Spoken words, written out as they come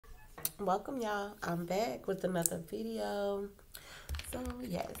Welcome, y'all. I'm back with another video. So,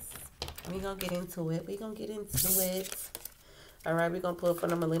 yes, we're going to get into it. All right, we're going to pull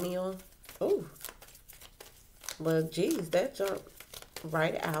from the millennial. Ooh. Well, geez, that jumped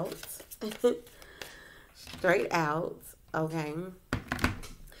right out. Straight out. Okay.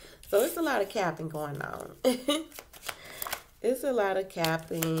 So, it's a lot of capping going on. It's a lot of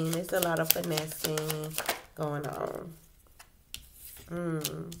capping. It's a lot of finessing going on.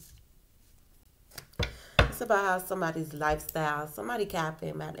 It's about how somebody's lifestyle, somebody capping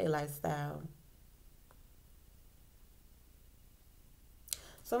about their lifestyle.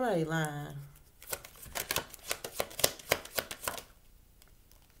 Somebody lying.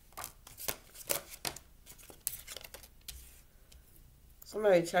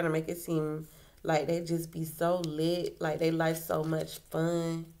 Somebody trying to make it seem like they just be so lit, like they life so much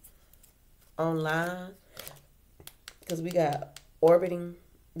fun online. Because we got orbiting.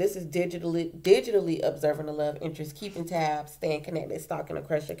 This is digitally observing the love interest, keeping tabs, staying connected, stalking, or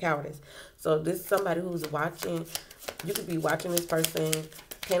crush your cowardice. So this is somebody who's watching. You could be watching this person,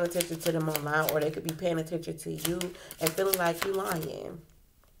 paying attention to them online, or they could be paying attention to you and feeling like you lying.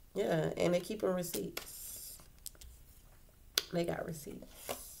 Yeah, and they keeping receipts. They got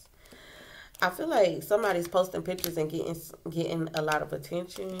receipts. I feel like somebody's posting pictures and getting a lot of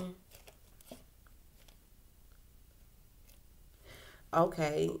attention.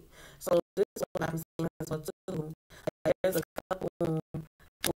 Okay, so this is what I'm seeing as well too. Like, there's a couple who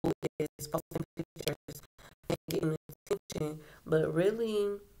is posting pictures and getting attention, but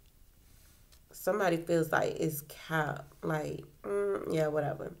really, somebody feels like it's cap. Like, yeah,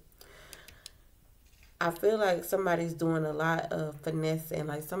 whatever. I feel like somebody's doing a lot of finessing.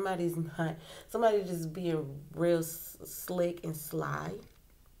 Like somebody just being real slick and sly.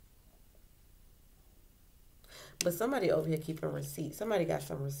 But somebody over here keeping receipts. Somebody got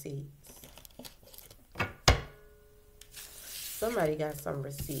some receipts. Somebody got some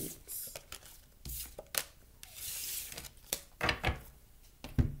receipts.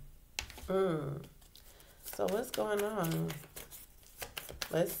 So what's going on?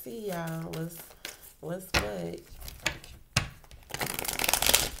 Let's see, y'all. What's what?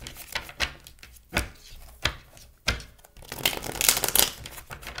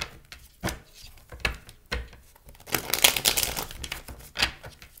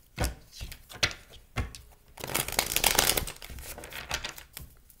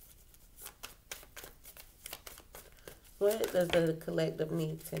 What does the collective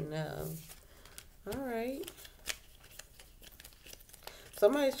need to know? All right.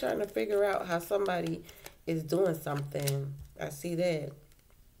 Somebody's trying to figure out how somebody is doing something. I see that.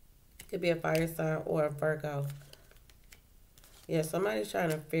 Could be a fire sign or a Virgo. Yeah, somebody's trying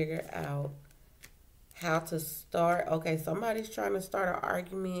to figure out how to start. Okay, somebody's trying to start an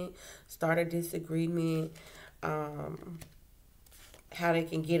argument, start a disagreement, how they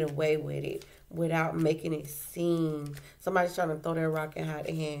can get away with it without making it seem. Somebody's trying to throw their rock and hide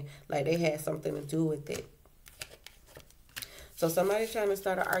their hand like they had something to do with it. So somebody's trying to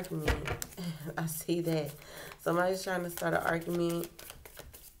start an argument. I see that. Somebody's trying to start an argument.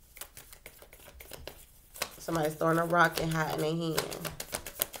 Somebody's throwing a rock and hiding their hand.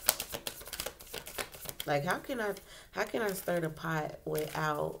 Like, how can I stir the pot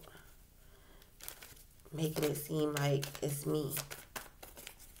without making it seem like it's me?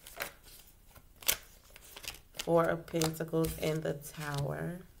 Four of Pentacles and the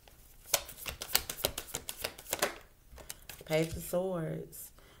Tower. Page of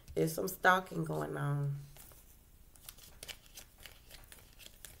Swords. There's some stalking going on.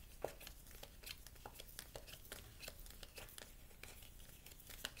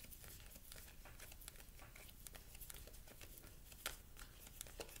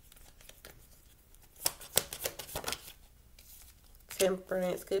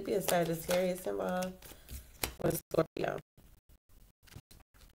 Temperance. Could be a Sagittarius involved. Or a Scorpio.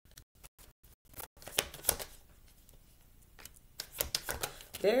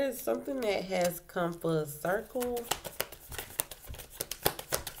 There is something that has come full circle.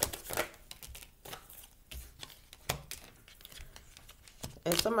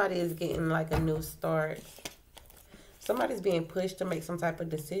 And somebody is getting like a new start. Somebody's being pushed to make some type of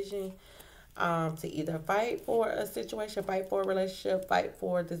decision. To either fight for a situation, fight for a relationship, fight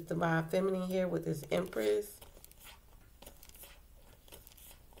for this divine feminine here with this Empress.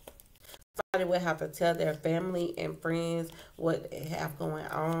 Somebody would have to tell their family and friends what they have going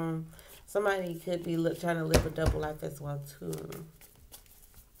on. Somebody could be trying to live a double life as well too.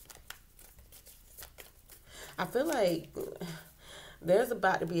 I feel like there's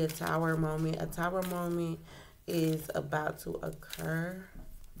about to be a tower moment. A tower moment is about to occur.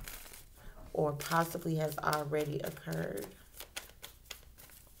 or possibly has already occurred.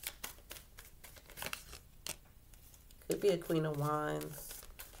 Could be a Queen of Wands,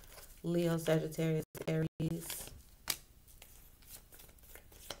 Leo, Sagittarius, Aries.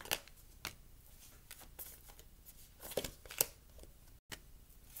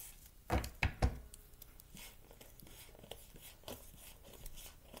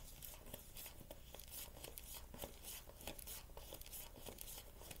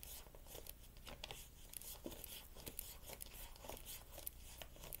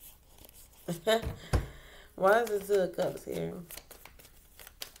 Why is the Two of Cups here?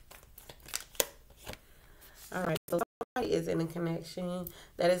 All right, so somebody is in a connection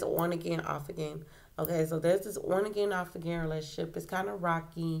that is on again, off again. Okay, so there's this on again, off again relationship. It's kind of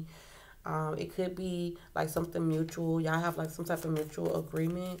rocky. It could be like something mutual. Y'all have like some type of mutual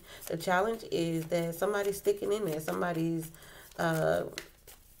agreement. The challenge is that somebody's sticking in there. Somebody's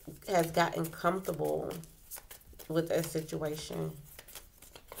has gotten comfortable with that situation.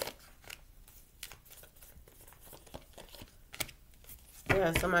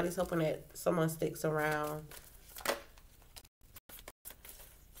 Yeah, somebody's hoping that someone sticks around.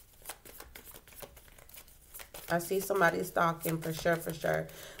 I see somebody stalking for sure, for sure.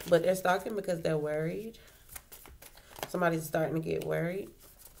 But they're stalking because they're worried. Somebody's starting to get worried.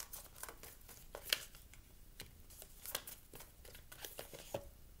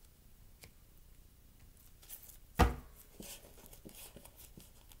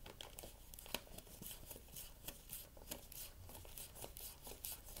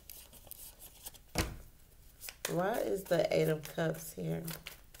 Why is the Eight of Cups here?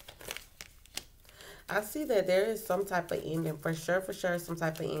 I see that there is some type of ending. For sure, some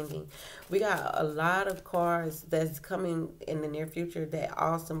type of ending. We got a lot of cards that's coming in the near future that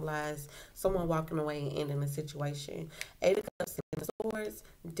all symbolize someone walking away and ending the situation. Eight of Cups, Ten of Swords,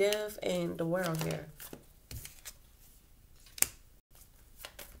 Death, and the World here.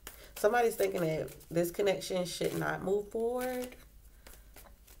 Somebody's thinking that this connection should not move forward.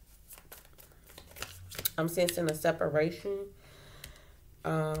 I'm sensing a separation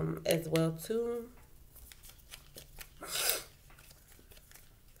as well too.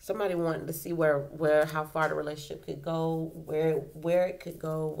 Somebody wanting to see how far the relationship could go, where it could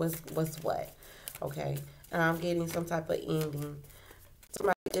go, what's what. Okay. And I'm getting some type of ending.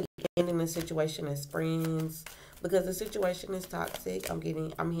 Somebody could be ending the situation as friends because the situation is toxic. I'm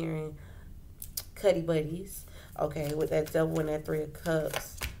hearing cuddy buddies. Okay, with that Devil and that Three of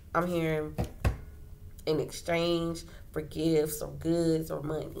Cups. I'm hearing in exchange for gifts or goods or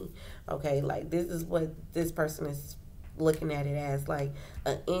money. Okay, like this is what this person is looking at it as, like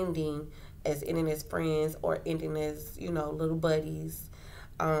an ending, as ending as friends or ending as, you know, little buddies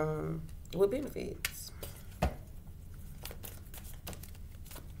with benefits.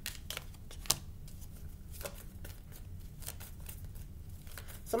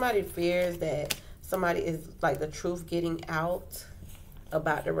 Somebody fears that somebody is like the truth getting out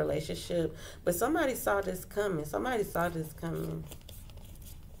about the relationship, but somebody saw this coming. Somebody saw this coming.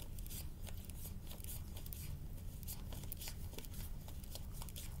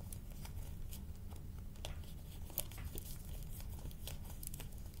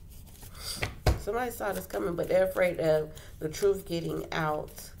 Somebody saw this coming, but they're afraid of the truth getting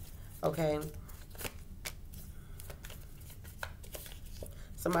out. Okay.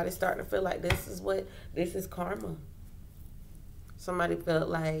 Somebody's starting to feel like this is karma. Somebody felt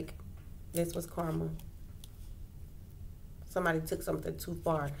like this was karma. Somebody took something too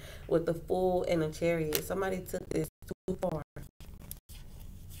far with the Fool and the Chariot. Somebody took this too far.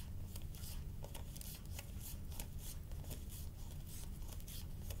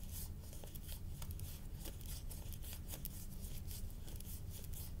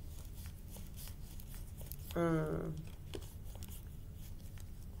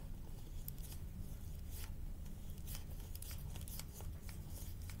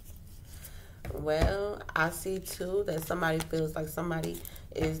 Well, I see too that somebody feels like somebody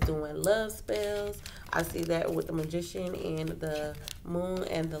is doing love spells. I see that with the Magician and the Moon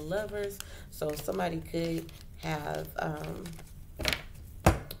and the Lovers. So somebody could have,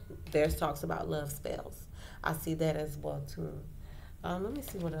 there's talks about love spells. I see that as well too. Let me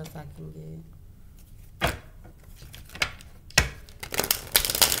see what else I can get.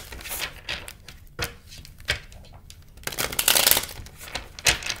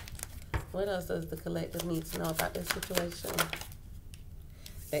 What else does the collective need to know about this situation?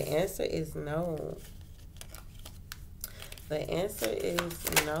 The answer is no. The answer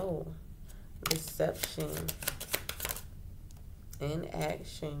is no. Deception.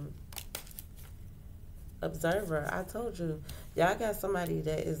 Inaction. Observer. I told you. Y'all got somebody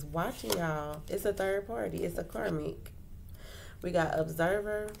that is watching y'all. It's a third party. It's a karmic. We got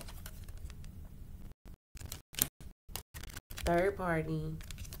observer, third party,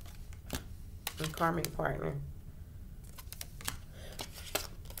 and karmic partner.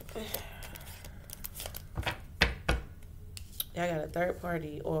 Y'all got a third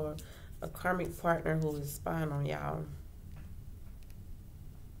party or a karmic partner who is spying on y'all.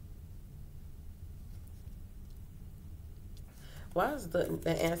 Why is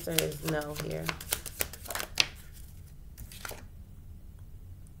the answer is no here?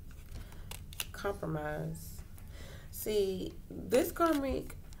 Compromise. See, this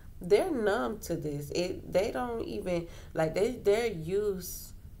karmic, they're numb to this. They don't even like they're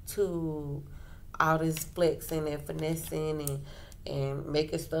used to all this flexing and finessing and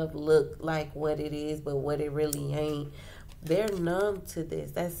making stuff look like what it is, but what it really ain't. They're numb to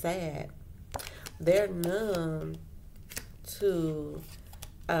this. That's sad. They're numb to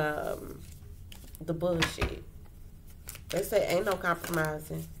the bullshit. They say ain't no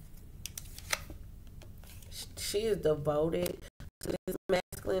compromising. She is devoted to this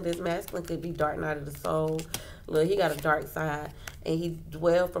masculine. This masculine could be dark night of the soul. Look, he got a dark side, and he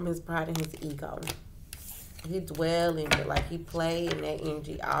dwell from his pride and his ego. He dwell in it, like he play in that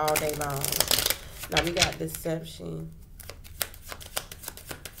energy all day long. Now we got deception.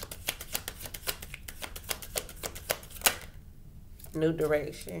 New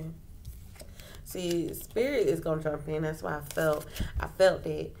direction. See, spirit is gonna jump in. That's why I felt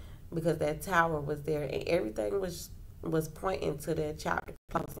it, because that tower was there and everything was pointing to that chapter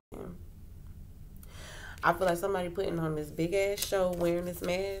closing. I feel like somebody putting on this big ass show, wearing this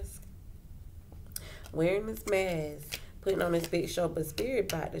mask, putting on this big show, but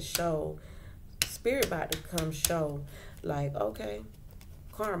spirit about to come show, like, okay,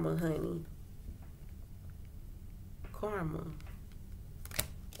 karma, honey, karma.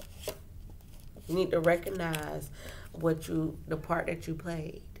 You need to recognize the part that you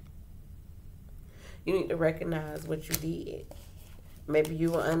played. You need to recognize what you did. Maybe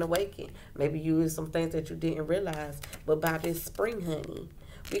you were unawakened. Maybe you did some things that you didn't realize. But by this spring, honey,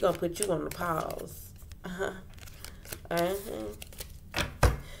 we gonna put you on the pause.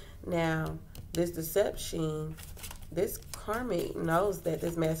 Now, this deception, this karmic knows that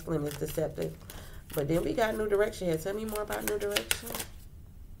this masculine is deceptive. But then we got new direction here. Tell me more about new direction.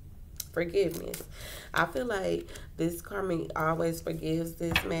 Forgiveness. I feel like this karmic always forgives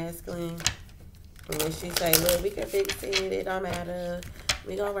this masculine. And when she say, look, we can fix it, it don't matter,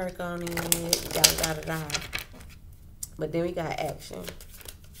 we gonna work on it, da. But then we got action.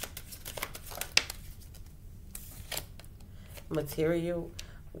 Material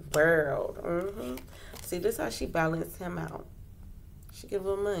world. See, this is how she balanced him out. She give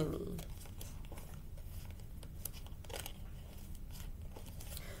him money.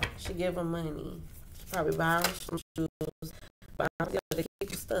 She give him money. She probably buy him some shoes. Buy him to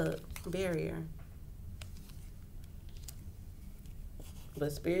keep you stuck. Barrier.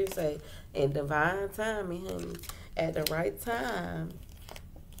 But spirit say, in divine timing, honey. At the right time.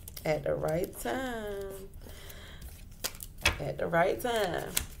 At the right time. At the right time.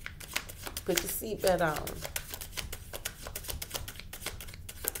 Put your seatbelt on.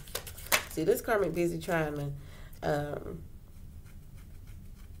 See, this karmic busy trying to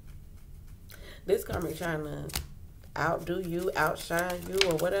this karmic trying to outdo you, outshine you,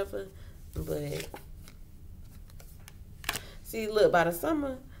 or whatever. But see, look, by the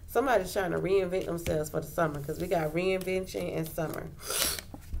summer, somebody's trying to reinvent themselves for the summer, because we got reinvention and summer.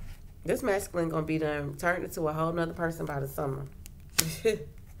 This masculine gonna be done turned into a whole nother person by the summer.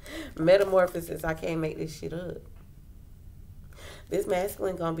 Metamorphosis. I can't make this shit up. This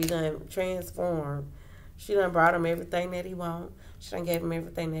masculine gonna be done transformed. She done brought him everything that he want. She done gave him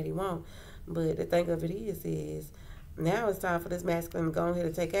everything that he want. But the thing of it is now it's time for this masculine to go ahead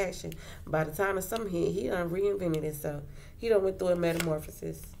and take action. By the time the summer hit, he done reinvented himself. He done went through a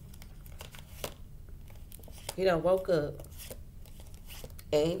metamorphosis. He done woke up.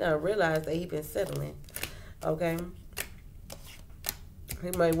 And he done realized that he been settling. Okay? He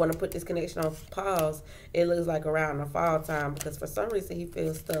might want to put this connection on pause. It looks like around the fall time, because for some reason he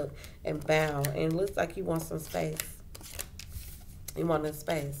feels stuck and bound. And it looks like he wants some space. He wants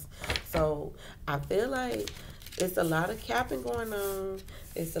space. So I feel like it's a lot of capping going on.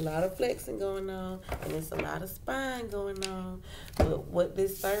 It's a lot of flexing going on. And it's a lot of spying going on. But what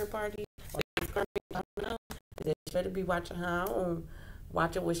this third party, or this karmic don't know, is that she better be watching her own.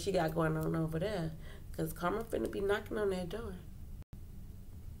 Watching what she got going on over there. Because Karma finna be knocking on that door.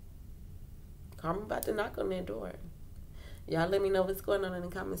 Karma about to knock on that door. Y'all let me know what's going on in the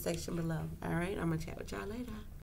comment section below. All right? I'm going to chat with y'all later.